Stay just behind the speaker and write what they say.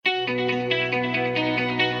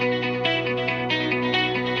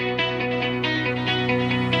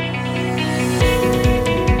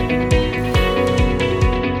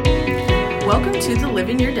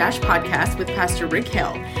Dash podcast with Pastor Rick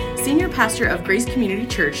Hale, Senior Pastor of Grace Community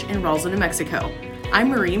Church in Roswell, New Mexico. I'm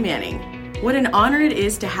Marie Manning. What an honor it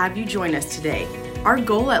is to have you join us today. Our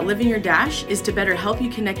goal at Living Your Dash is to better help you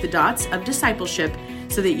connect the dots of discipleship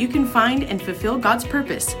so that you can find and fulfill God's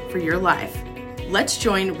purpose for your life. Let's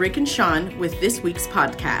join Rick and Sean with this week's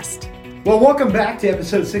podcast. Well, welcome back to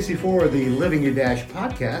episode 64 of the Living Your Dash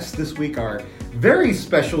podcast. This week, our very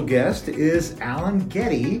special guest is Alan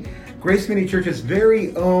Getty, Grace Community Church's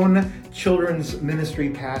very own children's ministry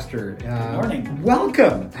pastor. Good morning.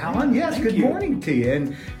 Welcome, Alan. Yes, Thank good you. morning to you.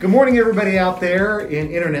 And good morning, everybody out there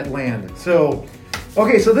in internet land. So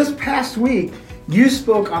this past week, you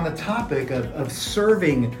spoke on the topic of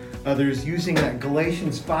serving others using that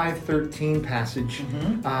Galatians 5:13 passage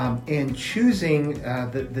and choosing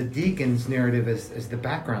the deacon's narrative as the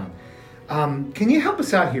background. Can you help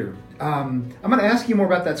us out here? I'm going to ask you more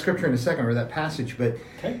about that scripture in a second, or that passage, but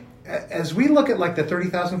Okay. as we look at like the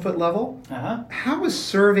 30,000 foot level, how is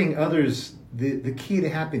serving others the key to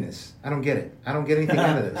happiness? I don't get it. I don't get anything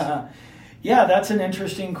out of this. Yeah, that's an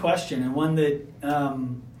interesting question, and one that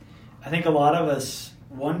I think a lot of us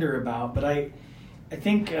wonder about. But I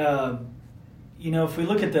think if we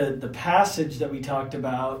look at the passage that we talked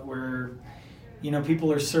about, where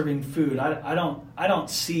people are serving food, I don't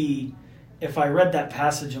see, if I read that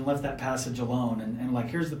passage and left that passage alone, and like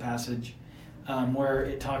here's the passage where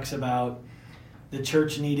it talks about the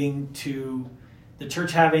church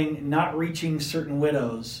having not reaching certain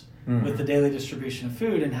widows with the daily distribution of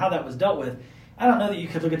food and how that was dealt with. I don't know that you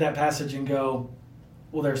could look at that passage and go,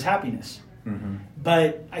 well, there's happiness.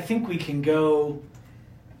 But I think we can go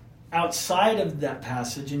outside of that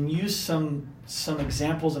passage and use some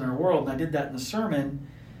examples in our world, and I did that in the sermon,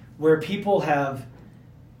 where people have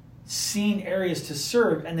seen areas to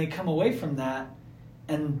serve and they come away from that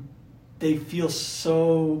and they feel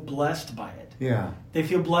so blessed by it. Yeah. They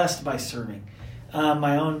feel blessed by serving.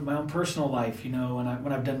 My own personal life, when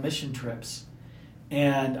I've done mission trips,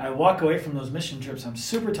 and I walk away from those mission trips, I'm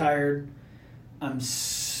super tired, I'm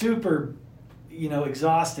super,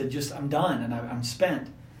 exhausted, I'm done, and I'm spent.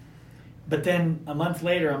 But then a month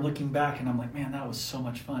later, I'm looking back and I'm like, man, that was so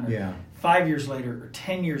much fun. Or 5 years later, or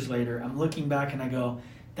 10 years later, I'm looking back and I go,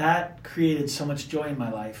 that created so much joy in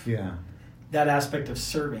my life. Yeah. That aspect of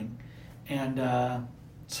serving. And and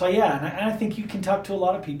I think you can talk to a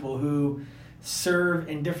lot of people who serve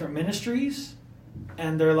in different ministries,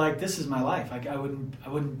 and they're like, this is my life. I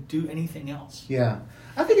wouldn't do anything else. Yeah.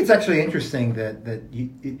 I think it's actually interesting that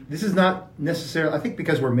this is not necessarily, I think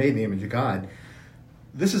because we're made in the image of God,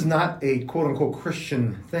 this is not a quote-unquote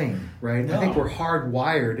Christian thing, right? No. I think we're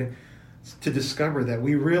hardwired to discover that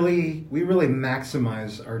we really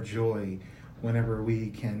maximize our joy whenever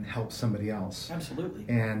we can help somebody else. Absolutely.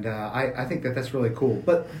 And I think that's really cool.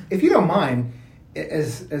 But if you don't mind,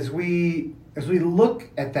 as we look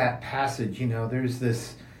at that passage, there's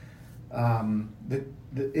this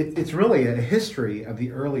it's really a history of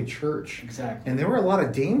the early church. Exactly. And there were a lot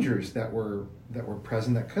of dangers that were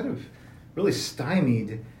present that could have really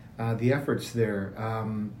stymied the efforts there.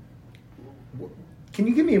 Can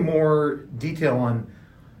you give me more detail on?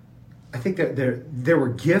 I think that there were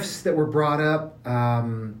gifts that were brought up. I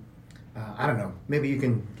don't know. Maybe you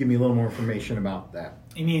can give me a little more information about that.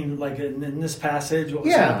 You mean like in this passage, what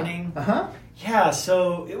was happening? Yeah.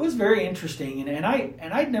 So it was very interesting, and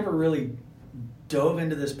I'd never really dove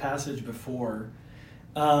into this passage before,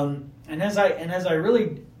 and as I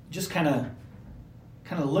really just kind of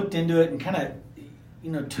looked into it and kind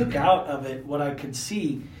of took out of it what I could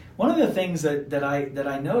see. One of the things that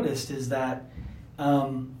I noticed is that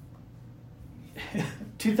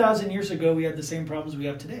 2,000 years ago we had the same problems we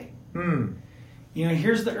have today.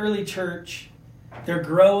 Here's the early church. They're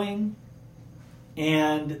growing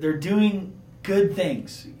and they're doing good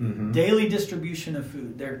things. Daily distribution of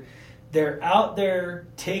food. They're out there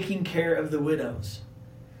taking care of the widows.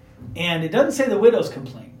 And it doesn't say the widows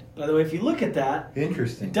complained. By the way, if you look at that,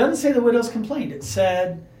 interesting. It doesn't say the widows complained. It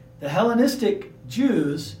said the Hellenistic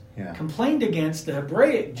Jews complained against the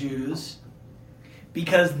Hebraic Jews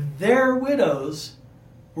because their widows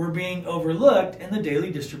were being overlooked in the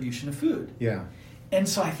daily distribution of food. Yeah. And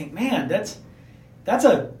so I think, man, that's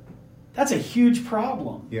a huge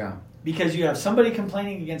problem. Yeah. Because you have somebody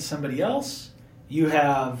complaining against somebody else. You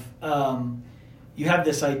have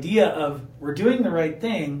this idea of we're doing the right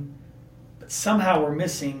thing, but somehow we're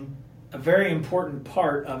missing a very important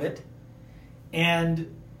part of it.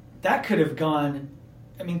 And that could have gone,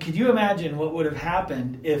 could you imagine what would have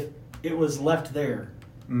happened if it was left there?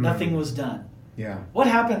 Nothing was done. Yeah. What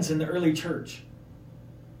happens in the early church?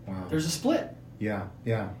 Wow. There's a split. Yeah.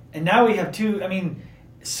 And now we have two.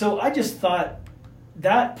 So I just thought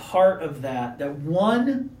that part of that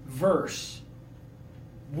one verse,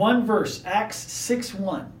 Acts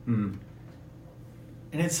 6:1, and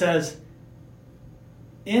it says,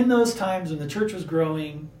 in those times when the church was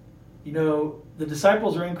growing, the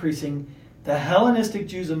disciples were increasing, the Hellenistic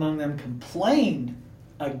Jews among them complained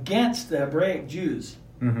against the Hebraic Jews.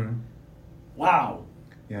 Mm-hmm. Wow.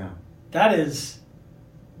 Yeah.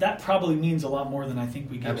 That probably means a lot more than I think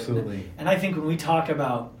we give it. Absolutely. And I think when we talk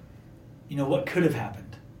about, what could have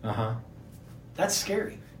happened, that's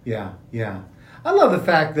scary. Yeah, yeah. I love the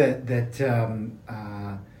fact that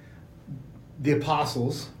the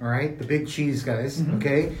apostles, all right, the big cheese guys,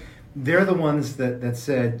 okay, they're the ones that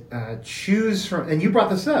said, choose from, and you brought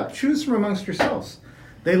this up, choose from amongst yourselves.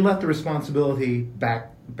 They left the responsibility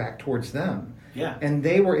back towards them. Yeah. And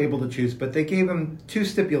they were able to choose, but they gave them two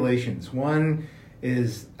stipulations. One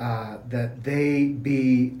is that they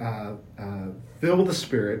be filled with the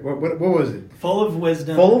Spirit. What was it? Full of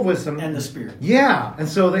wisdom. Full of wisdom. And the Spirit. Yeah. And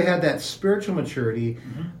so they had that spiritual maturity.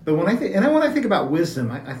 Mm-hmm. But when I think about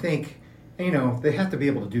wisdom, I think, they have to be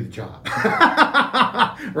able to do the job.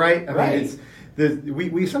 Right? I mean,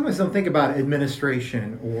 we sometimes don't think about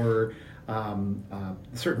administration or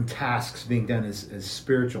certain tasks being done as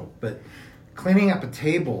spiritual, but cleaning up a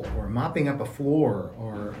table or mopping up a floor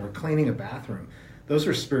or cleaning a bathroom, those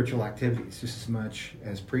are spiritual activities just as much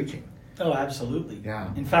as preaching. Oh, absolutely.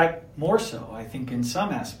 Yeah. In fact, more so, I think, in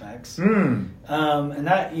some aspects. And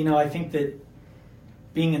that, I think that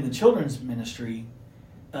being in the children's ministry,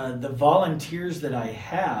 the volunteers that I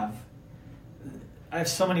have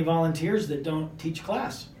so many volunteers that don't teach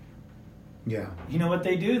class. Yeah. You know what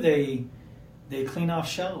they do? They clean off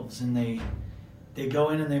shelves, and they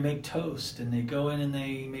go in and they make toast, and they go in and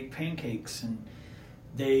they make pancakes, and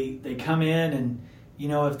they come in and,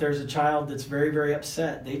 if there's a child that's very, very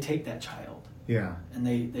upset, they take that child. Yeah. And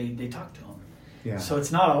they talk to them. Yeah. So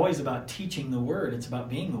it's not always about teaching the word, it's about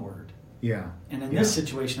being the word. Yeah. And in this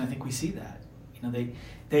situation, I think we see that.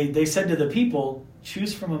 They said to the people,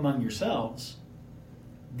 choose from among yourselves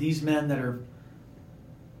these men that are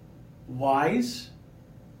wise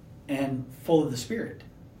and full of the Spirit.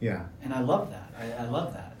 Yeah. And I love that. I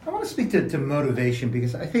love that. I want to speak to motivation,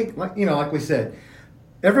 because I think, like we said,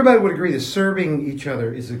 everybody would agree that serving each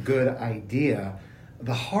other is a good idea.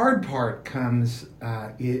 The hard part comes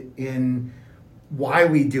in why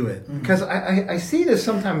we do it. Because I see this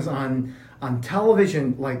sometimes on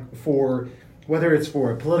television, like whether it's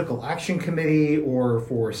for a political action committee or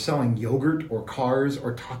for selling yogurt or cars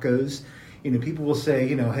or tacos. People will say,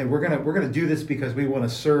 hey, we're gonna do this because we want to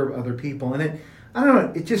serve other people. And I don't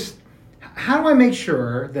know, it just, how do I make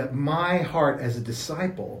sure that my heart as a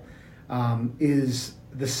disciple is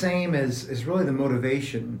the same as really the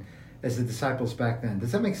motivation as the disciples back then?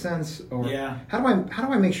 Does that make sense? Or yeah. How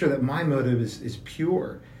do I make sure that my motive is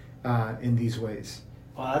pure in these ways?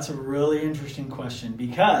 Well, that's a really interesting question,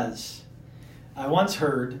 because I once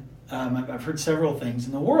heard, I've heard several things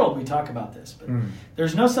in the world. We talk about this, but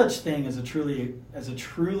there's no such thing as a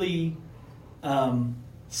truly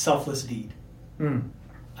selfless deed.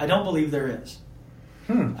 I don't believe there is.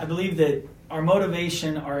 I believe that our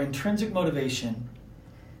motivation, our intrinsic motivation,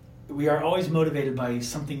 we are always motivated by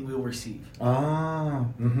something we'll receive.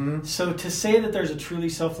 So to say that there's a truly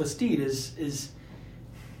selfless deed is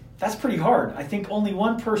that's pretty hard. I think only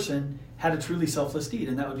one person had a truly selfless deed,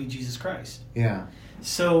 and that would be Jesus Christ. Yeah.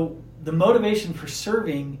 So the motivation for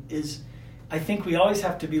serving is, I think we always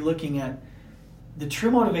have to be looking at, the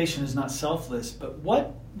true motivation is not selfless, but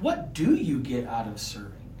what do you get out of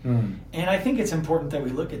serving? And I think it's important that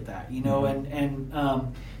we look at that,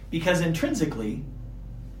 and because intrinsically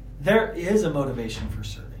there is a motivation for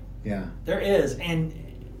serving. Yeah. There is, and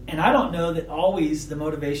I don't know that always the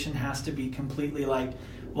motivation has to be completely like,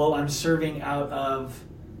 well, I'm serving out of,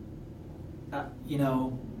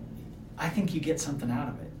 I think you get something out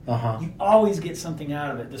of it. You always get something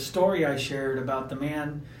out of it. The story I shared about the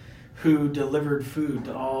man who delivered food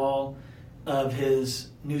to all of his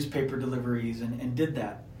newspaper deliveries and did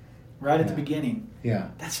that right at the beginning. Yeah.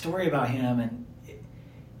 That story about him, and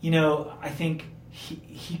I think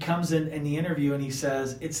he comes in the interview and he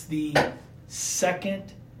says, it's the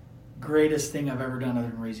second greatest thing I've ever done other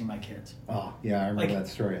than raising my kids. Oh, yeah, I remember that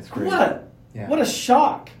story. It's great. What a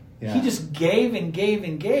shock. Yeah. He just gave and gave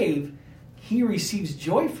and gave. He receives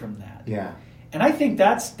joy from that. Yeah. And I think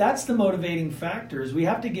that's the motivating factor, is we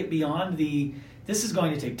have to get beyond this is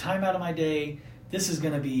going to take time out of my day. This is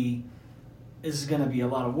going to be a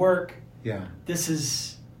lot of work. Yeah. This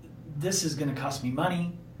is going to cost me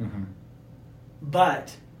money.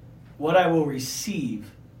 But what I will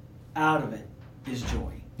receive out of it is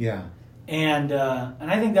joy. Yeah. And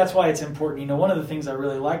I think that's why it's important. One of the things I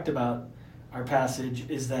really liked about our passage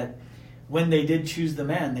is that when they did choose the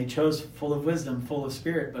men, they chose full of wisdom, full of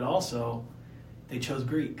spirit, but also they chose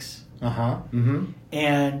Greeks. Mm-hmm.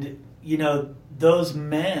 And, those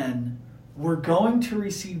men were going to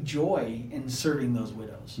receive joy in serving those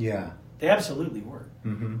widows. Yeah. They absolutely were.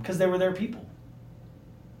 Mm-hmm. Because they were their people.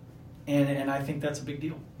 And I think that's a big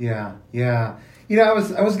deal. Yeah, yeah. I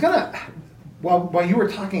was gonna, while you were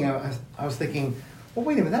talking, I was thinking, well,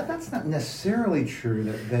 wait a minute, that's not necessarily true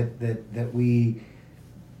that we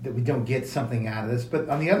don't get something out of this. But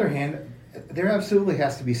on the other hand, there absolutely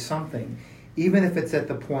has to be something, even if it's at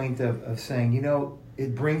the point of saying,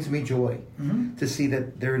 it brings me joy to see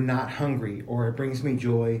that they're not hungry, or it brings me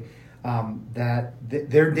joy that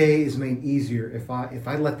their day is made easier if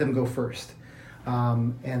I let them go first.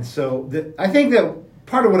 And so I think that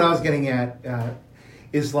part of what I was getting at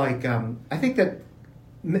is like, I think that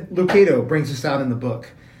Lucado brings us out in the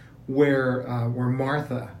book where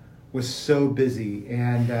Martha was so busy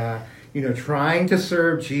and, trying to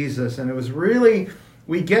serve Jesus. And it was really,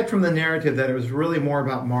 we get from the narrative that it was really more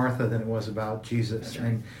about Martha than it was about Jesus.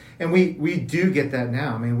 Right. And we do get that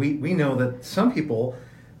now. I mean, we know that some people,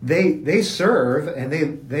 they serve and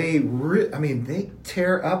they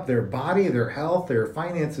tear up their body, their health, their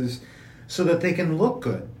finances so that they can look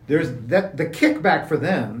good. There's that the kickback for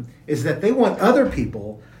them is that they want other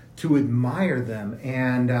people to admire them.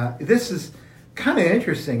 And this is kind of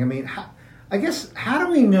interesting. I mean, how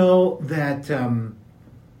do we know that,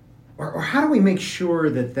 or how do we make sure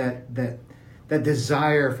that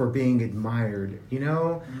desire for being admired,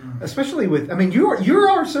 especially with, you're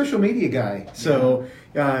our social media guy. So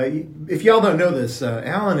if y'all don't know this,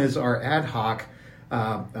 Alan is our ad hoc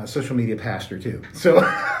social media pastor too. So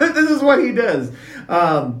this is what he does.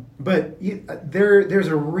 But there's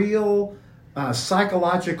a real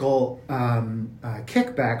psychological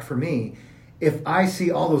kickback for me if I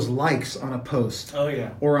see all those likes on a post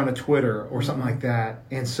or on a Twitter or something like that.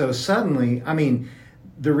 And so suddenly,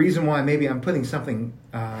 the reason why maybe I'm putting something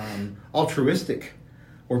altruistic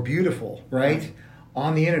or beautiful, right,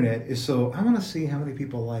 on the internet is so I want to see how many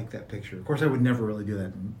people like that picture. Of course, I would never really do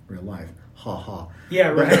that in real life. Ha ha. Yeah,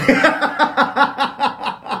 right.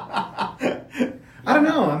 I don't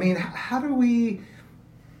know. How do you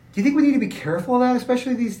think we need to be careful of that,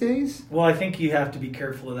 especially these days? Well, I think you have to be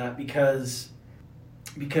careful of that because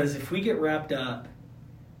if we get wrapped up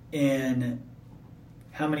in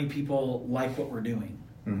how many people like what we're doing,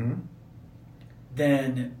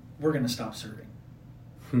 then we're going to stop serving.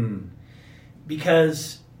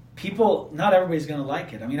 Because not everybody's going to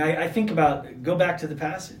like it. I think go back to the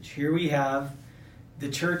passage. Here we have the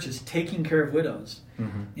church is taking care of widows.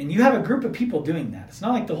 And you have a group of people doing that. It's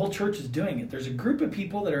not like the whole church is doing it. There's a group of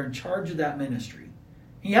people that are in charge of that ministry.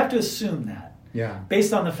 And you have to assume that. Yeah.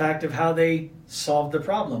 Based on the fact of how they solved the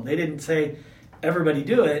problem. They didn't say, everybody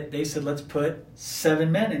do it. They said, let's put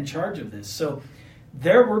 7 men in charge of this. So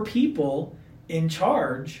there were people in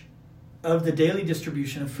charge of the daily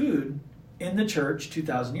distribution of food in the church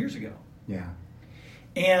 2,000 years ago. Yeah.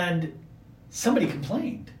 And somebody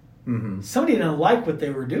complained. Somebody didn't like what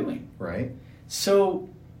they were doing. Right. So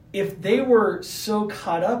if they were so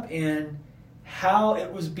caught up in how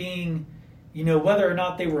it was being, whether or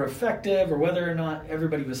not they were effective or whether or not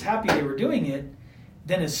everybody was happy they were doing it,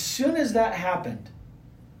 then as soon as that happened,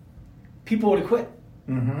 people would have quit.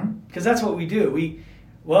 Because that's what we do.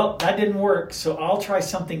 That didn't work, so I'll try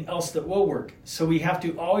something else that will work. So we have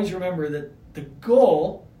to always remember that the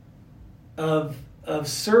goal of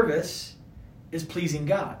service is pleasing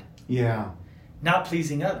God. Yeah. Not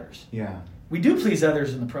pleasing others. Yeah. We do please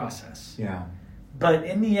others in the process. Yeah. But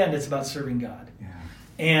in the end, it's about serving God. Yeah.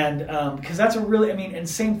 And because that's a really, and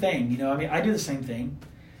same thing, I do the same thing.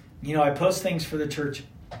 I post things for the church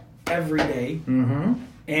every day.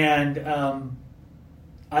 And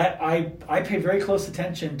I pay very close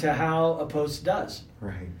attention to how a post does.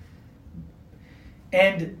 Right.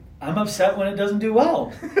 And I'm upset when it doesn't do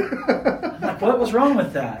well. I'm like, what was wrong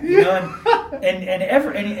with that? And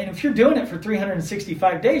if you're doing it for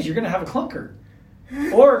 365 days, you're going to have a clunker.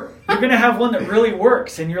 Or you're going to have one that really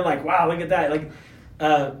works, and you're like, wow, look at that. Like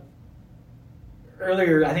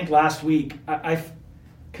earlier, I think last week,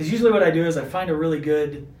 because usually what I do is I find a really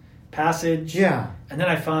good passage, and then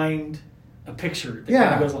I find a picture that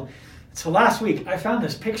kind of goes along. So last week, I found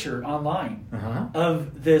this picture online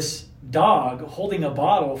of this dog holding a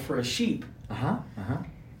bottle for a sheep.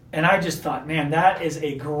 And I just thought, man, that is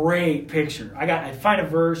a great picture. I find a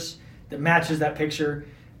verse that matches that picture,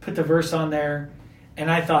 put the verse on there,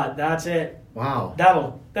 and I thought, that's it. Wow.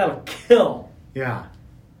 That'll kill. Yeah.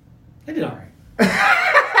 I did all right.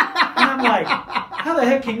 I'm like, how the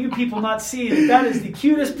heck can you people not see that is the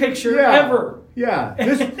cutest picture ever? Yeah,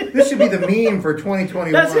 this should be the meme for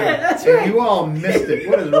 2021. That's it. That's right. And you all missed it.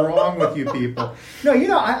 What is wrong with you people? No,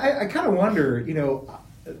 I kind of wonder.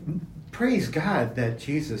 Praise God that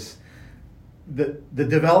Jesus, the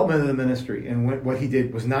development of the ministry and what he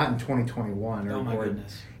did was not in 2021. Oh my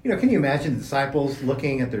goodness. Can you imagine the disciples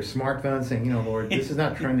looking at their smartphones saying, Lord, this is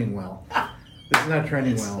not trending well. This is not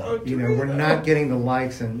trending well. So true, we're not getting the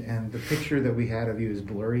likes, and the picture that we had of you is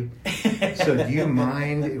blurry. So do you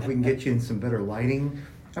mind if we can get you in some better lighting?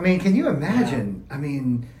 I mean, can you imagine? Yeah. I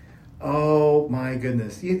mean, oh my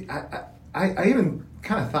goodness. I even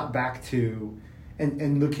kind of thought back to,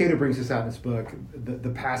 and Lucado brings this out in his book, the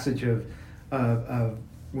passage of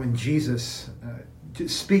when Jesus,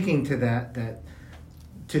 speaking to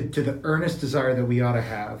to the earnest desire that we ought to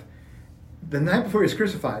have, the night before he was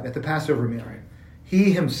crucified at the Passover meal,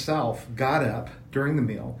 he himself got up during the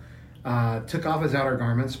meal, took off his outer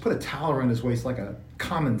garments, put a towel around his waist like a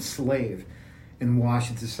common slave, and washed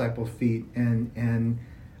his disciples' feet. And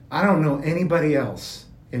I don't know anybody else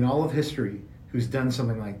in all of history who's done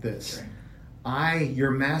something like this.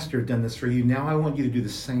 Your master, done this for you. Now I want you to do the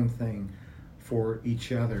same thing for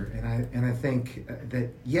each other. And I think that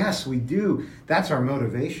yes, we do. That's our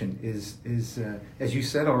motivation. Is as you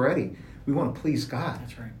said already. We want to please God.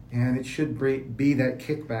 That's right. And it should be that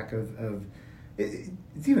kickback of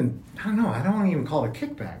it's even, I don't know, I don't want to even call it a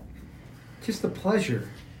kickback. Just the pleasure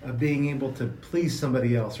of being able to please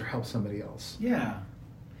somebody else or help somebody else. Yeah.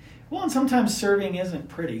 Well, and sometimes serving isn't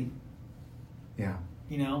pretty. Yeah.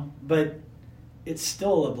 But it's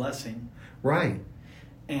still a blessing. Right.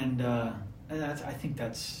 And I think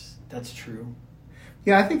that's true.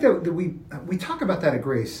 Yeah, I think that we talk about that at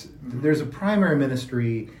Grace. Mm-hmm. There's a primary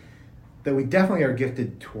ministry that we definitely are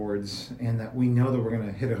gifted towards and that we know that we're going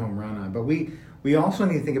to hit a home run on. But we also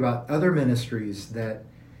need to think about other ministries that,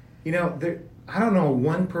 I don't know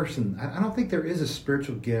one person, I don't think there is a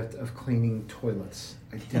spiritual gift of cleaning toilets.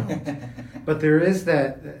 I don't. But there is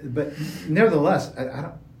that, but nevertheless, I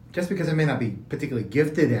don't, just because I may not be particularly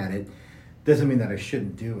gifted at it, doesn't mean that I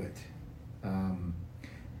shouldn't do it.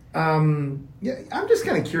 Yeah, I'm just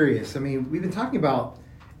kind of curious. I mean, we've been talking about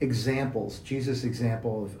examples, Jesus'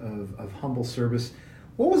 example of humble service.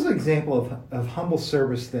 What was the example of humble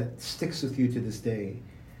service that sticks with you to this day?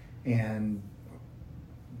 And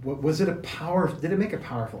what was it did it make a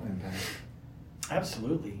powerful impact?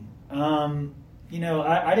 Absolutely.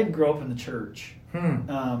 I didn't grow up in the church.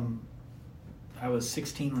 I was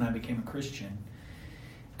 16 when I became a Christian.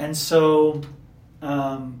 And so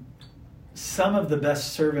some of the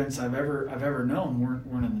best servants I've ever known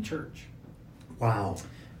weren't in the church. Wow.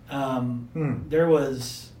 There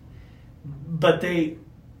was, but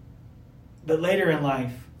later in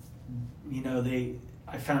life,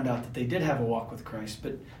 I found out that they did have a walk with Christ,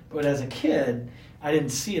 but as a kid, I didn't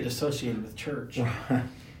see it associated with church.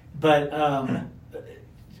 But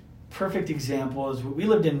perfect example is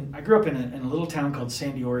I grew up in a little town called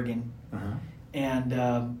Sandy, Oregon,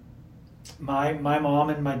 and my mom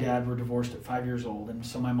and my dad were divorced at 5 years old, and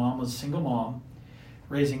so my mom was a single mom,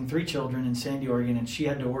 raising 3 children in Sandy, Oregon, and she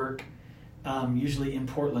had to work usually in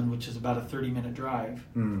Portland, which is about a 30-minute drive.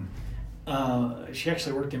 She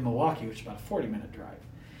actually worked in Milwaukee, which is about a 40-minute drive.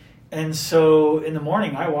 And so in the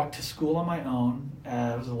morning, I walked to school on my own.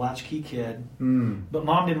 I was a latchkey kid, but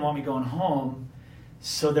Mom didn't want me going home,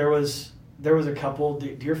 so there was a couple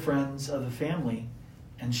dear friends of the family,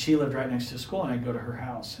 and she lived right next to the school, and I'd go to her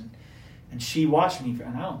house, and she watched me,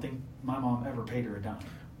 and I don't think my mom ever paid her a dime.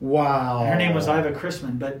 Wow. Her name was Iva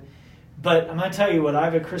Chrisman, but I'm going to tell you what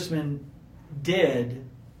Iva Chrisman did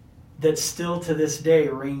that still to this day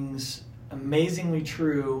rings amazingly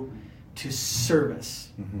true to service.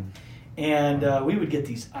 And we would get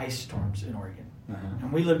these ice storms in Oregon,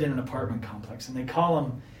 and we lived in an apartment complex, and they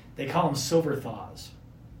call them silver thaws.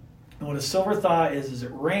 And what a silver thaw is it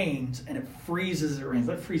rains and it freezes. It rains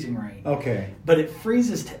like freezing rain. Okay. But it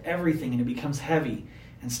freezes to everything and it becomes heavy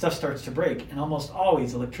and stuff starts to break, and almost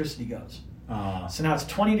always electricity goes. So now it's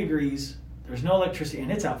 20 degrees. There's no electricity,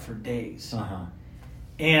 and it's out for days.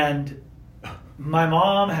 And my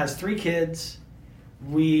mom has 3 kids.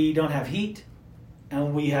 We don't have heat,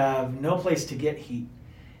 and we have no place to get heat.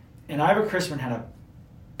 And Iva Chrisman had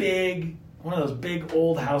one of those big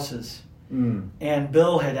old houses. And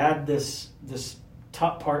Bill had added this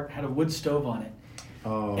top part, had a wood stove on it.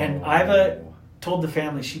 And Iva told the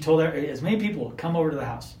family, she told as many people, come over to the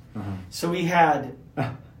house. So we had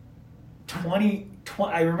 20,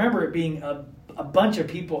 I remember it being a bunch of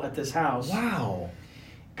people at this house. Wow.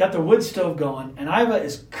 Got the wood stove going, and Iva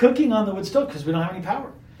is cooking on the wood stove because we don't have any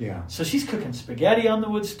power. Yeah. So she's cooking spaghetti on the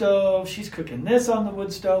wood stove. She's cooking this on the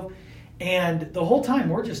wood stove. And the whole time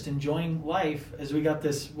we're just enjoying life as we got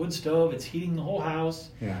this wood stove. It's heating the whole house.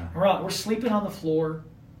 Yeah. We're sleeping on the floor.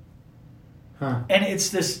 Huh. And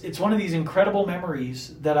it's one of these incredible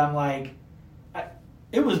memories that I'm like,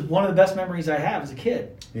 it was one of the best memories I have as a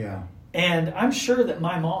kid. Yeah. And I'm sure that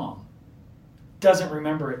my mom doesn't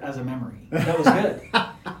remember it as a memory. That was good.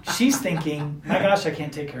 She's thinking, my gosh, I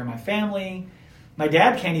can't take care of my family. My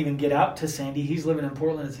dad can't even get out to Sandy. He's living in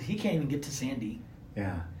Portland. He can't even get to Sandy.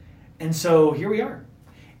 Yeah. And so here we are.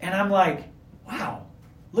 And I'm like, wow,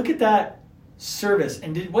 look at that service.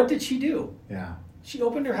 And what did she do? Yeah. She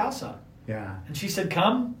opened her house up. Yeah. And she said,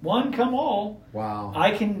 come one, come all. Wow.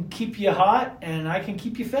 I can keep you hot and I can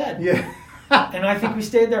keep you fed. Yeah. And I think we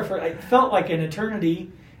stayed there it felt like an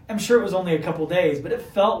eternity. I'm sure it was only a couple days, but it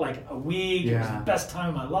felt like a week. Yeah. It was the best time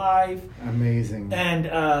of my life. Amazing. And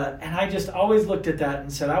I just always looked at that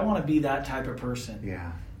and said, I want to be that type of person.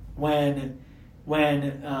 Yeah. When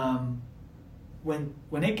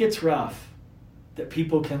it gets rough, that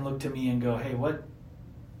people can look to me and go, hey, what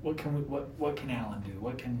can Alan do?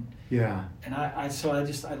 What can Yeah. And I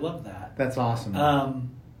love that. That's awesome.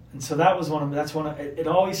 And so that was it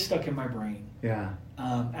always stuck in my brain. Yeah.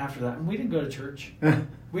 After that, and we didn't go to church.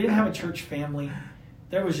 We didn't have a church family.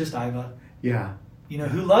 There was just Iva, Yeah.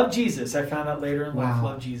 who loved Jesus. I found out later in life Wow.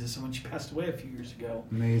 loved Jesus, and when she passed away a few years ago,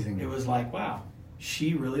 Amazing. it was like, wow,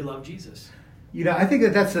 she really loved Jesus. I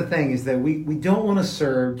think that's the thing, is that we don't want to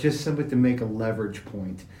serve just simply to make a leverage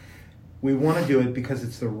point. We want to do it because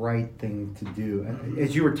it's the right thing to do. And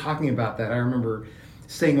as you were talking about that, I remember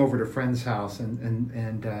staying over at a friend's house,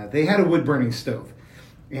 and they had a wood-burning stove,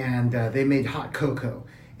 and they made hot cocoa.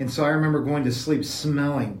 And so I remember going to sleep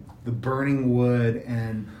smelling the burning wood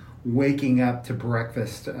and waking up to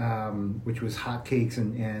breakfast, which was hot cakes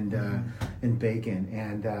and bacon.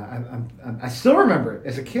 And I still remember it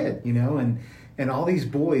as a kid, and all these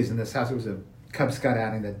boys in this house. It was a Cub Scout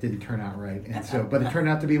outing that didn't turn out right, and so, but it turned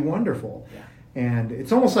out to be wonderful. Yeah. And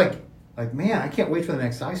it's almost like man, I can't wait for the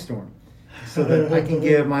next ice storm, so that I can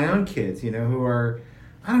give my own kids, who are,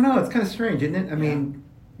 I don't know, it's kind of strange, isn't it? I mean,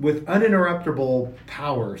 with uninterruptible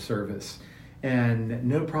power service and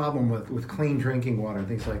no problem with clean drinking water and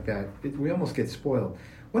things like that, we almost get spoiled.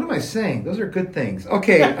 What am I saying? Those are good things.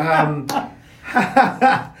 Okay,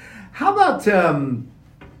 how about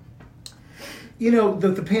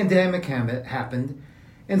the pandemic happened,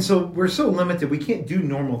 and so we're so limited, we can't do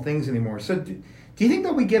normal things anymore. So do you think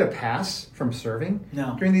that we get a pass from serving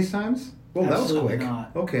during these times? Well, Absolutely that was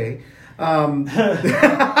quick. not. Okay. No,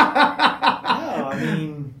 I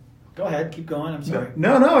mean, go ahead, keep going. I'm sorry.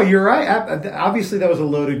 No, you're right. Obviously, that was a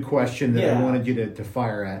loaded question that I Yeah. wanted you to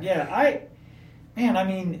fire at. Yeah,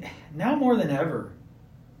 now more than ever,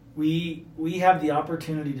 we have the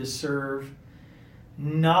opportunity to serve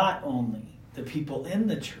not only the people in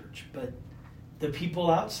the church, but the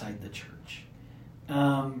people outside the church.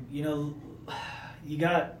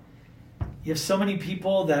 You have so many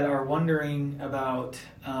people that are wondering about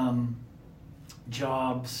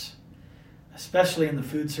jobs, especially in the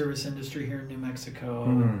food service industry here in New Mexico.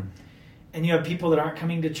 Mm-hmm. And you have people that aren't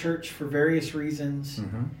coming to church for various reasons.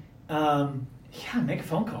 Mm-hmm. Make a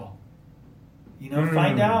phone call.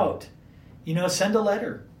 Find out. Send a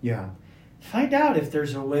letter. Yeah. Find out if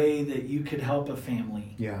there's a way that you could help a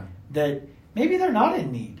family. Yeah. That maybe they're not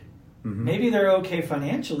in need. Mm-hmm. Maybe they're okay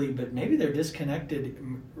financially, but maybe they're disconnected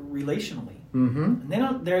relationally. Mm-hmm.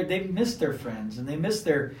 And they've missed their friends, and they miss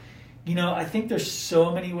their. I think there's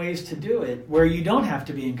so many ways to do it where you don't have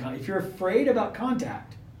to be in contact. If you're afraid about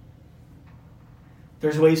contact,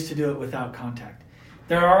 there's ways to do it without contact.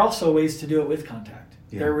 There are also ways to do it with contact.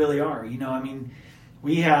 Yeah. There really are.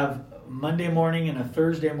 We have Monday morning and a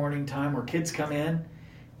Thursday morning time where kids come in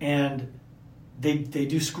and they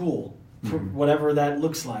do school for whatever that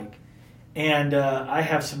looks like. And I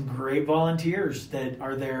have some great volunteers that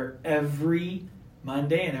are there every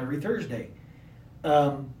Monday and every Thursday.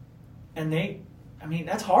 And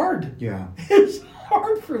that's hard. Yeah. It's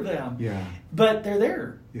hard for them. Yeah. But they're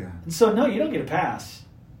there. Yeah. And so, no, you don't get a pass.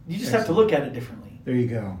 You just have to look at it differently. There you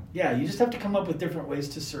go. Yeah, you just have to come up with different ways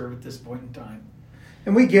to serve at this point in time.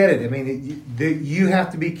 And we get it. I mean, you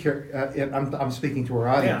have to be careful. I'm speaking to our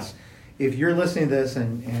audience. Yeah. If you're listening to this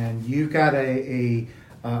and you've got a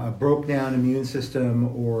broke down immune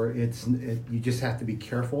system, or you just have to be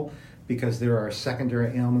careful, because there are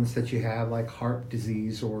secondary ailments that you have, like heart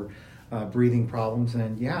disease or breathing problems.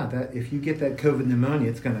 And that if you get that COVID pneumonia,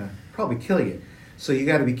 it's going to probably kill you. So you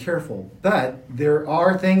got to be careful. But there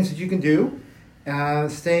are things that you can do,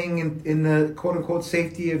 staying in the quote unquote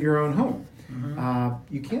safety of your own home.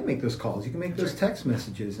 you can make those calls. You can make those text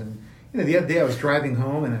messages. And the other day I was driving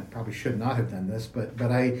home, and I probably should not have done this, but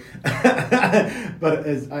I but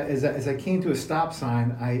as I came to a stop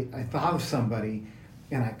sign, I thought of somebody,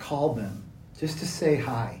 and I called them just to say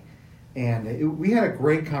hi. And we had a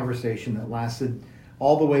great conversation that lasted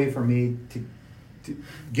all the way from me to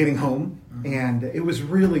getting home, and it was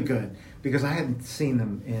really good because I hadn't seen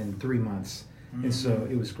them in 3 months. And so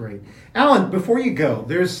it was great. Alan, before you go,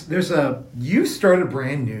 you started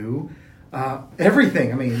brand new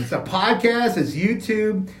everything. I mean, it's a podcast, it's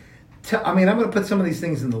YouTube. I'm going to put some of these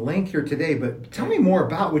things in the link here today, but tell me more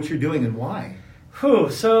about what you're doing and why.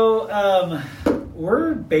 So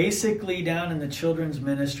we're basically down in the children's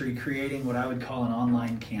ministry creating what I would call an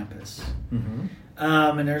online campus. Mm-hmm.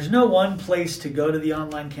 And there's no one place to go to the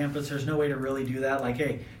online campus. There's no way to really do that. Like,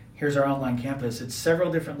 hey, here's our online campus. It's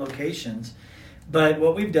several different locations. But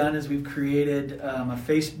what we've done is we've created a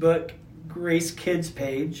Facebook Grace Kids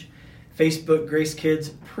page, Facebook Grace Kids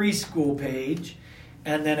preschool page,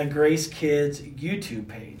 and then a Grace Kids YouTube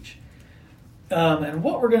page. And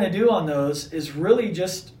what we're going to do on those is really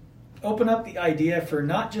just open up the idea for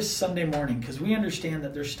not just Sunday morning, because we understand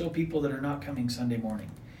that there's still people that are not coming Sunday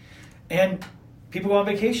morning. And people go on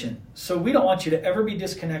vacation. So we don't want you to ever be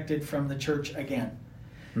disconnected from the church again.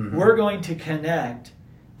 Mm-hmm. We're going to connect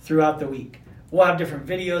throughout the week. We'll have different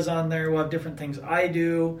videos on there. We'll have different things I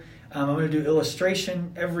do. I'm going to do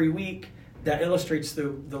illustration every week that illustrates the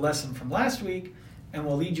lesson from last week, and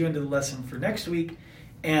we'll lead you into the lesson for next week.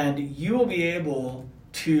 And you will be able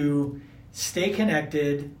to stay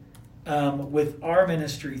connected with our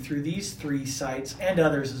ministry through these 3 sites and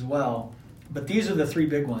others as well. But these are the 3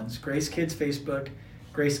 big ones: Grace Kids Facebook,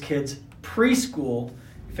 Grace Kids Preschool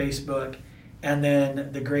Facebook, and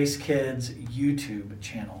then the Grace Kids YouTube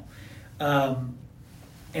channel.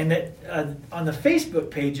 And that on the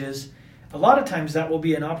Facebook pages, a lot of times that will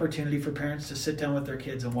be an opportunity for parents to sit down with their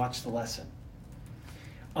kids and watch the lesson.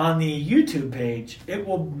 On the YouTube page, it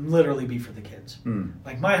will literally be for the kids.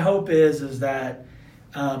 Like, my hope is that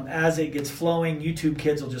as it gets flowing, YouTube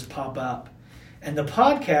Kids will just pop up. And the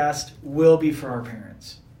podcast will be for our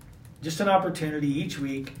parents. Just an opportunity each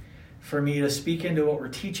week for me to speak into what we're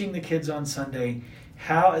teaching the kids on Sunday,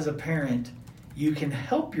 how as a parent you can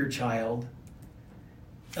help your child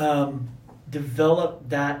develop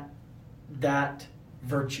that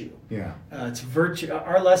virtue. Yeah, it's virtue.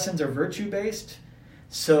 Our lessons are virtue based.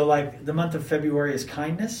 So, like, the month of February is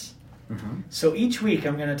kindness. Mm-hmm. So each week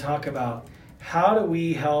I'm going to talk about how do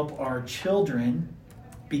we help our children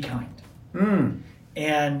be kind.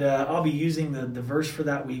 And I'll be using the verse for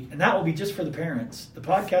that week, and that will be just for the parents. The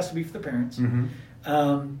podcast will be for the parents.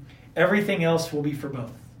 Mm-hmm. Everything else will be for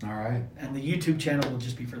both. All right. And the YouTube channel will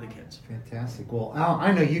just be for the kids. Fantastic. Well, Al,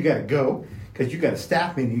 I know you got to go because you got a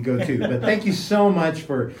staff meeting you go to. But thank you so much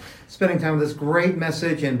for spending time with this great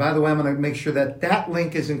message. And by the way, I'm going to make sure that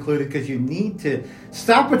link is included because you need to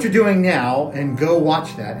stop what you're doing now and go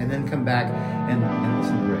watch that and then come back and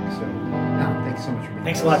listen to Rick. So, Al, thanks so much for being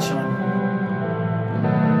Thanks a lot, Sean.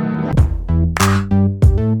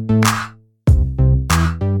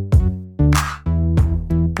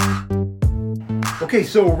 Okay,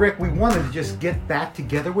 so Rick, we wanted to just get back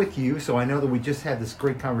together with you. So I know that we just had this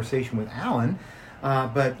great conversation with Alan,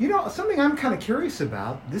 but something I'm kind of curious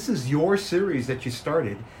about. This is your series that you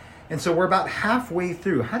started, and so we're about halfway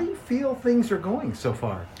through. How do you feel things are going so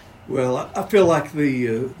far? Well, I feel like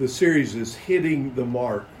the series is hitting the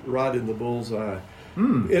mark right in the bullseye.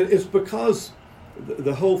 It's because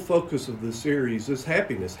the whole focus of the series is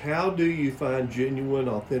happiness. How do you find genuine,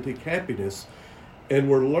 authentic happiness? And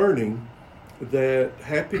we're learning that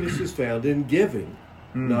happiness is found in giving,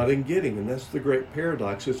 not in getting. And that's the great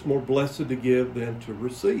paradox. It's more blessed to give than to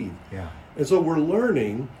receive. Yeah. And so we're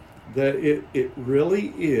learning that it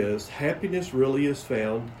really is, happiness really is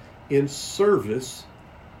found in service,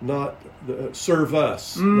 not serve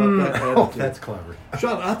us. Not that attitude. Oh, that's clever.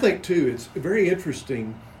 Sean, I think, too, it's very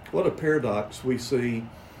interesting what a paradox we see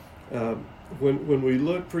when we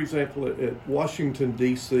look, for example, at Washington,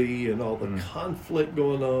 D.C. and all the conflict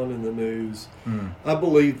going on in the news. I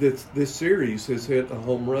believe that this series has hit a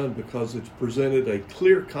home run because it's presented a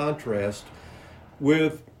clear contrast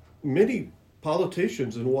with many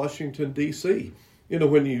politicians in Washington, D.C.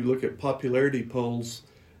 When you look at popularity polls,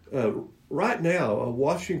 right now, a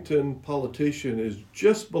Washington politician is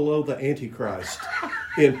just below the Antichrist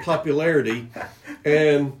in popularity,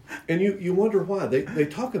 and you wonder why. They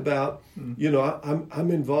talk about,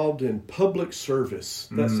 I'm involved in public service.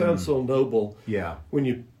 That sounds so noble. Yeah. When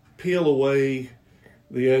you peel away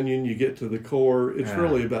the onion, you get to the core. It's Yeah.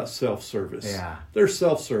 really about self-service. Yeah. There's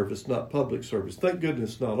self-service, not public service. Thank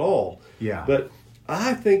goodness not all. Yeah. But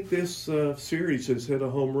I think this series has hit a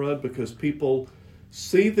home run because people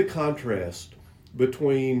see the contrast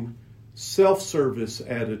between self-service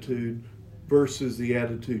attitude versus the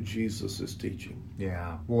attitude Jesus is teaching.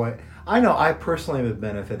 Yeah, boy, I know I personally have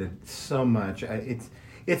benefited so much.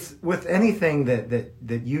 It's with anything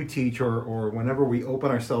that you teach or whenever we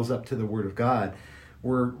open ourselves up to the Word of God,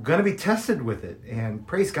 we're going to be tested with it, and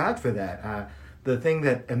praise God for that. The thing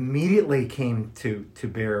that immediately came to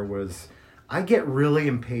bear was I get really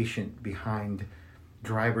impatient behind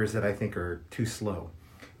drivers that I think are too slow,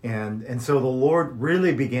 and so the Lord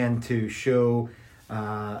really began to show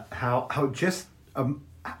how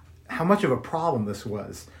much of a problem this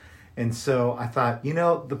was. And so I thought,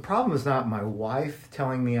 the problem is not my wife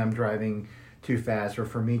telling me I'm driving too fast or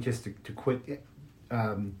for me just to quit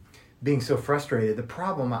being so frustrated. The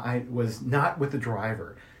problem was not with the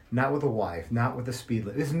driver, not with the wife, not with the speed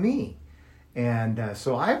limit. It was me. And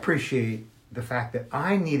so I appreciate the fact that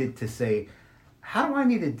I needed to say, how do I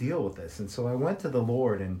need to deal with this? And so I went to the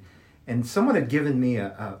Lord, and someone had given me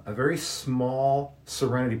a very small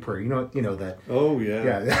serenity prayer. You know that. Oh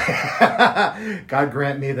yeah. Yeah. God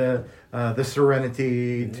grant me the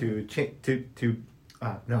serenity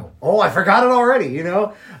no. Oh, I forgot it already.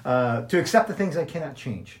 To accept the things I cannot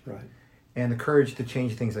change. Right. And the courage to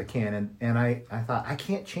change things I can. And I thought, I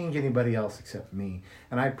can't change anybody else except me.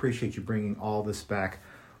 And I appreciate you bringing all this back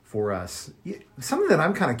for us. Something that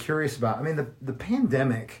I'm kind of curious about. I mean, the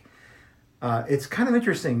pandemic. It's kind of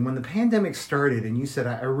interesting. When the pandemic started and you said,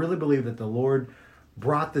 I really believe that the Lord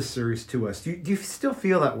brought this series to us. Do you still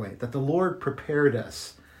feel that way? That the Lord prepared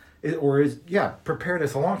us? Prepared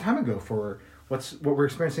us a long time ago for what we're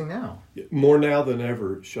experiencing now? More now than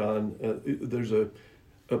ever, Sean. There's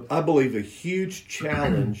I believe, a huge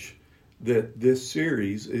challenge that this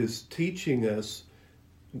series is teaching us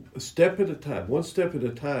a step at a time, one step at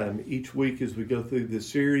a time, each week as we go through this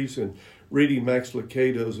series. And reading Max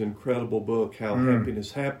Lucado's incredible book, How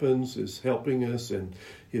Happiness Happens, is helping us, and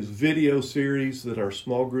his video series that our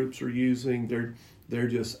small groups are using, they're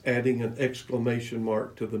just adding an exclamation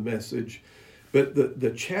mark to the message. But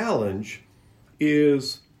the challenge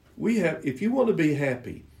is if you want to be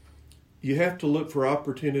happy, you have to look for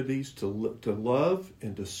opportunities to love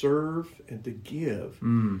and to serve and to give.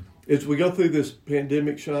 As we go through this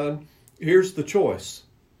pandemic, Sean, here's the choice.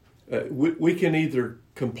 We can either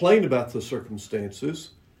complain about the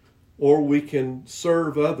circumstances, or we can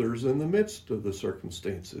serve others in the midst of the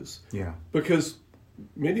circumstances. Yeah. Because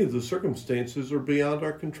many of the circumstances are beyond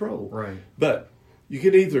our control. Right. But you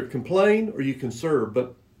can either complain or you can serve.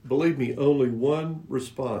 But believe me, only one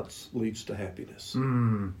response leads to happiness.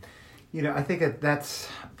 I think that's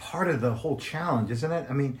part of the whole challenge, isn't it?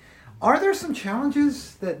 I mean, are there some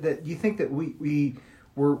challenges that you think that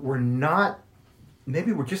we're not,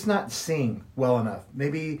 maybe we're just not seeing well enough?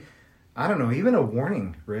 Maybe, I don't know, even a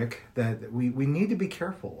warning, Rick, that we need to be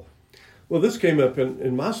careful. Well, this came up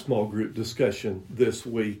in my small group discussion this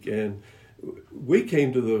week, and we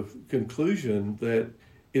came to the conclusion that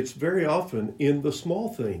it's very often in the small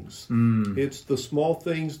things. It's the small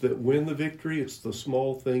things that win the victory. It's the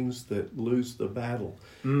small things that lose the battle.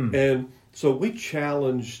 And so we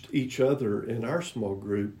challenged each other in our small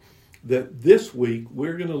group that this week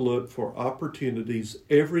we're going to look for opportunities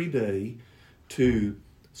every day to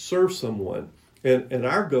serve someone. And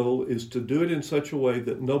our goal is to do it in such a way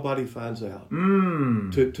that nobody finds out.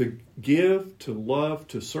 To give, to love,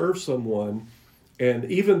 to serve someone, and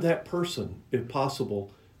even that person, if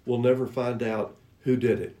possible, will never find out who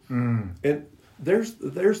did it. And there's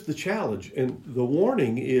the challenge. And the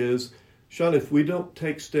warning is, Sean, if we don't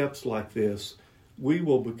take steps like this, we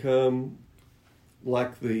will become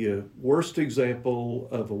like the worst example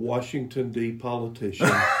of a Washington, D. politician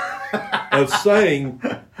of saying,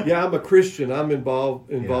 yeah, I'm a Christian, I'm involved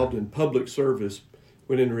in public service,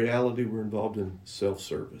 when in reality we're involved in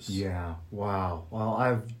self-service. Yeah, wow.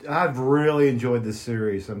 Well, I've really enjoyed this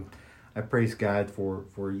series. I praise God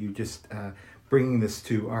for you just bringing this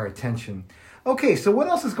to our attention. Okay, so what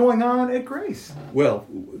else is going on at Grace? Well,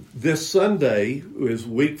 this Sunday is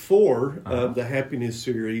week 4 of the Happiness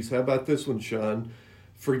series. How about this one, Sean?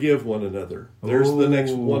 Forgive one another. There's the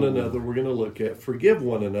next one another we're going to look at. Forgive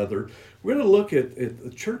one another. We're going to look at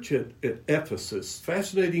the church at Ephesus.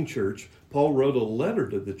 Fascinating church. Paul wrote a letter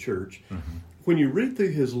to the church. When you read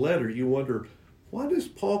through his letter, you wonder, why does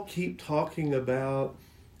Paul keep talking about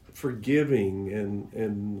forgiving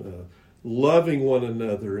and loving one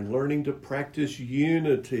another and learning to practice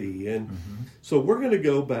unity. And so we're going to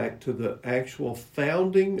go back to the actual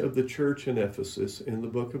founding of the church in Ephesus in the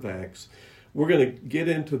book of Acts. We're going to get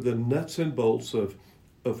into the nuts and bolts of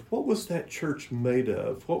what was that church made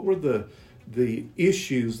of? What were the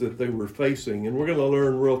issues that they were facing? And we're going to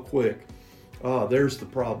learn real quick, there's the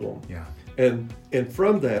problem. Yeah. And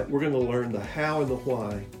from that, we're going to learn the how and the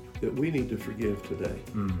why that we need to forgive today.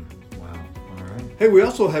 Wow. All right. Hey, we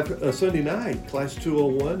also have a Sunday night, Class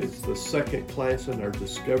 201. It's the second class in our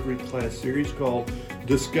Discovery class series called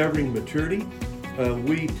Discovering Maturity.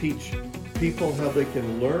 We teach people how they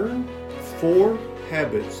can learn 4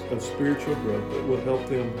 habits of spiritual growth that will help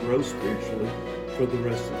them grow spiritually for the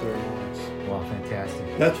rest of their lives. Wow,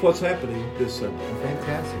 fantastic. That's what's happening this Sunday.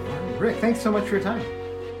 Fantastic. All right. Rick, thanks so much for your time.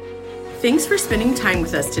 Thanks for spending time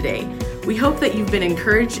with us today. We hope that you've been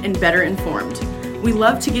encouraged and better informed. We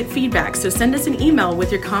love to get feedback, so send us an email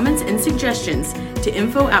with your comments and suggestions to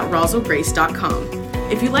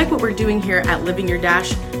info@roswellgrace.com. If you like what we're doing here at Living Your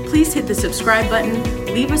Dash, please hit the subscribe button,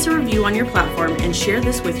 leave us a review on your platform, and share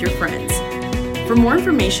this with your friends. For more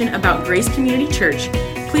information about Grace Community Church,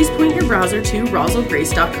 please point your browser to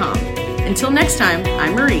roswellgrace.com. Until next time,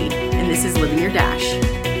 I'm Marie, and this is Living Your Dash.